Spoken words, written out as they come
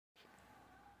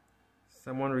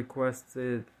Someone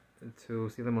requested to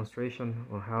see a demonstration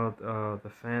on how the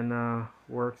fan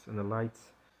works and the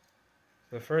lights.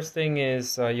 The first thing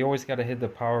is you always got to hit the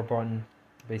power button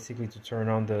basically to turn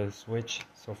on the switch.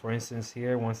 So for instance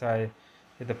here, once I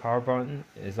hit the power button,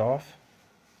 it's off.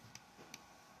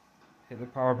 Hit the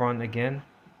power button again,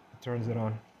 it turns it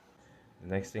on. The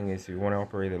next thing is if you want to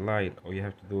operate the light, all you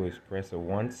have to do is press it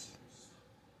once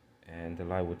and the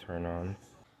light will turn on.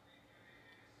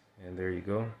 And there you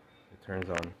go, it turns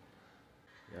on.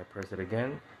 Yeah, press it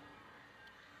again,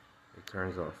 it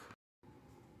turns off.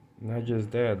 Not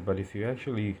just that, but if you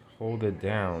actually hold it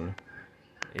down,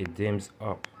 it dims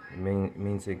up. It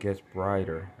means it gets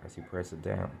brighter as you press it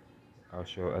down.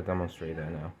 I'll demonstrate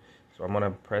that now. So I'm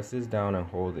gonna press this down and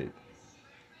hold it,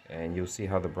 and you'll see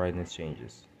how the brightness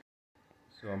changes.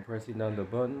 So I'm pressing down the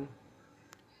button.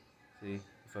 See,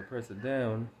 if I press it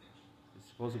down, it's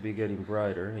supposed to be getting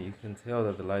brighter, and you can tell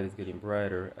that the light is getting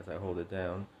brighter as I hold it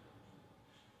down.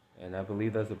 And I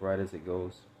believe that's the brightest it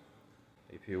goes.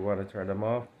 If you want to turn them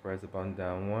off, press the button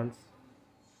down once,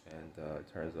 and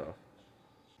it turns off.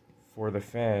 For the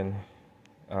fan,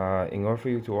 in order for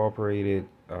you to operate it,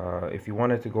 if you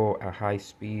want it to go at high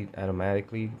speed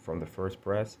automatically from the first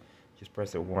press, just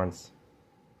press it once,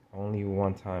 only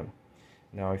one time.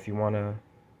 Now if you want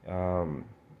to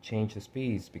change the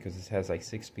speeds, because it has like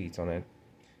 6 speeds on it,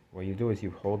 what you do is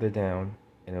you hold it down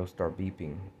and it'll start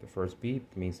beeping. The first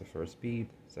beep means the first speed,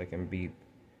 second beep,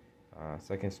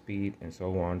 second speed, and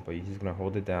so on, but you're just going to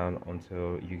hold it down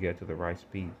until you get to the right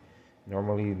speed.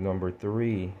 Normally number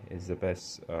 3 is the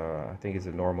best. I think it's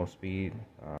a normal speed.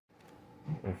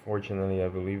 Unfortunately, I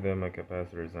believe that my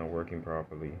capacitor is not working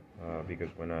properly, because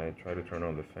when I try to turn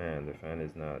on the fan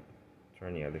is not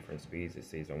turning at different speeds. It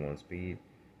stays on one speed,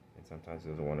 and sometimes it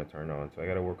doesn't want to turn on. So I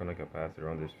got to work on the capacitor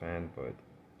on this fan. But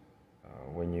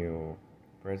when you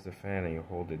press the fan and you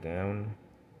hold it down,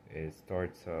 it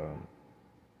starts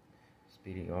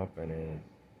speeding up, and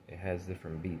it has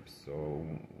different beeps. So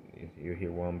if you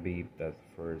hear one beep, that's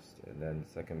the first, and then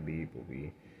the second beep will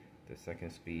be the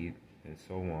second speed, and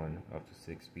so on up to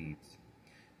 6 speeds.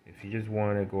 If you just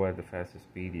want to go at the fastest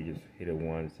speed, you just hit it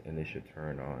once and it should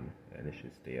turn on, and it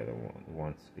should stay at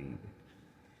one speed.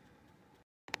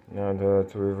 Now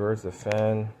to reverse the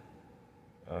fan,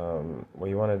 what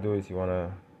you want to do is you want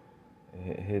to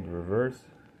hit reverse.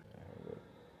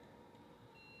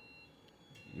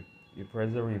 You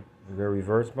press the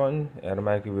reverse button, it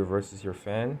automatically reverses your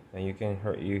fan, and you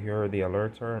hear the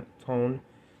alert tone.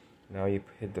 Now you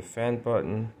hit the fan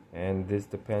button, and this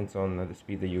depends on the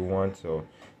speed that you want. So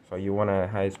if you want a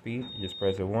high speed, you just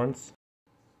press it once,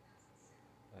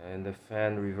 and the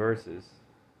fan reverses.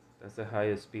 That's the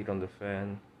highest speed on the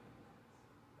fan.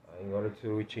 In order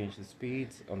to change the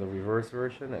speeds on the reverse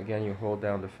version, again you hold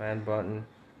down the fan button,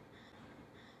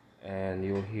 and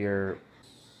you'll hear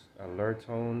alert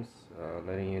tones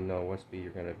letting you know what speed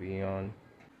you're going to be on.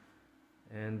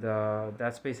 And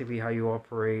that's basically how you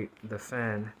operate the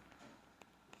fan.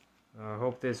 I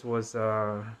hope this was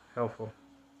helpful.